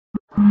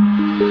Come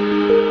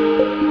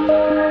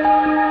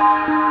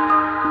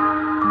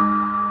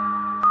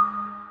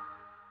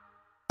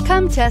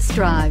test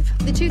drive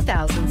the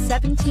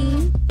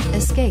 2017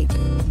 Escape.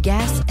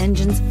 Gas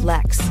engines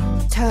flex,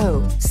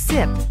 tow,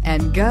 sip,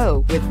 and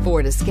go with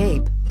Ford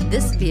Escape.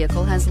 This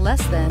vehicle has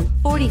less than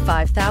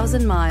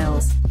 45,000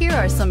 miles. Here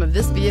are some of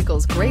this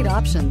vehicle's great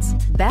options: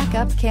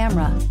 backup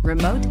camera,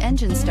 remote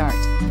engine start,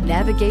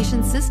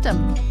 navigation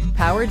system,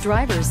 power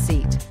driver's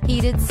seat,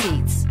 heated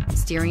seats,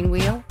 steering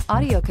wheel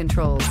audio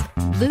controls,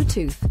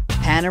 Bluetooth,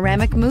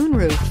 panoramic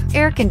moonroof,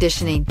 air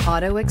conditioning,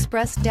 auto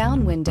express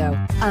down window.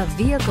 A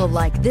vehicle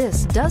like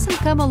this doesn't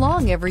come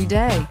along every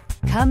day.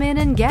 Come in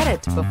and get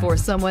it before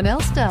someone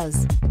else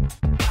does.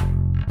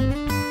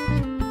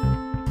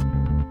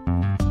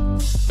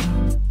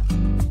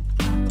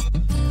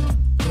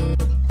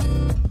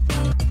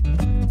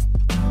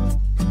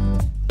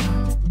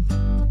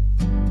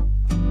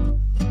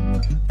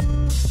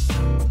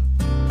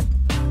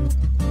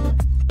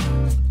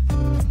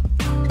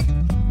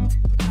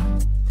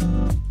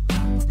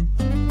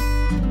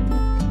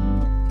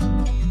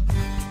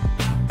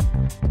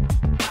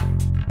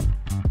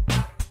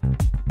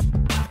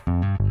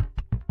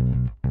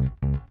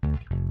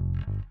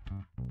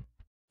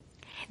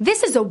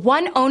 This is a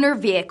one-owner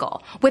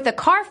vehicle with a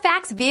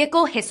Carfax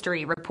Vehicle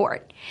History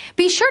Report.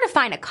 Be sure to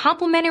find a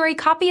complimentary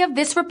copy of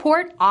this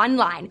report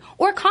online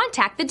or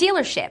contact the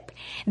dealership.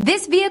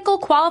 This vehicle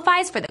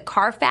qualifies for the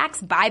Carfax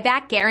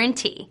Buyback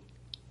Guarantee.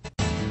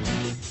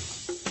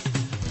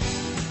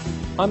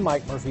 I'm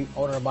Mike Murphy,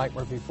 owner of Mike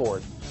Murphy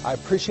Ford. I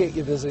appreciate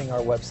you visiting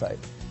our website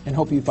and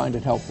hope you find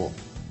it helpful.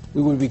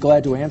 We would be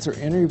glad to answer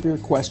any of your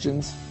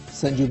questions,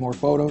 send you more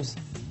photos,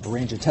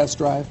 arrange a test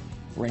drive,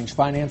 arrange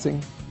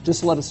financing.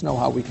 Just let us know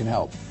how we can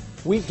help.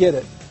 We get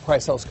it.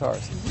 Price sells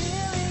cars.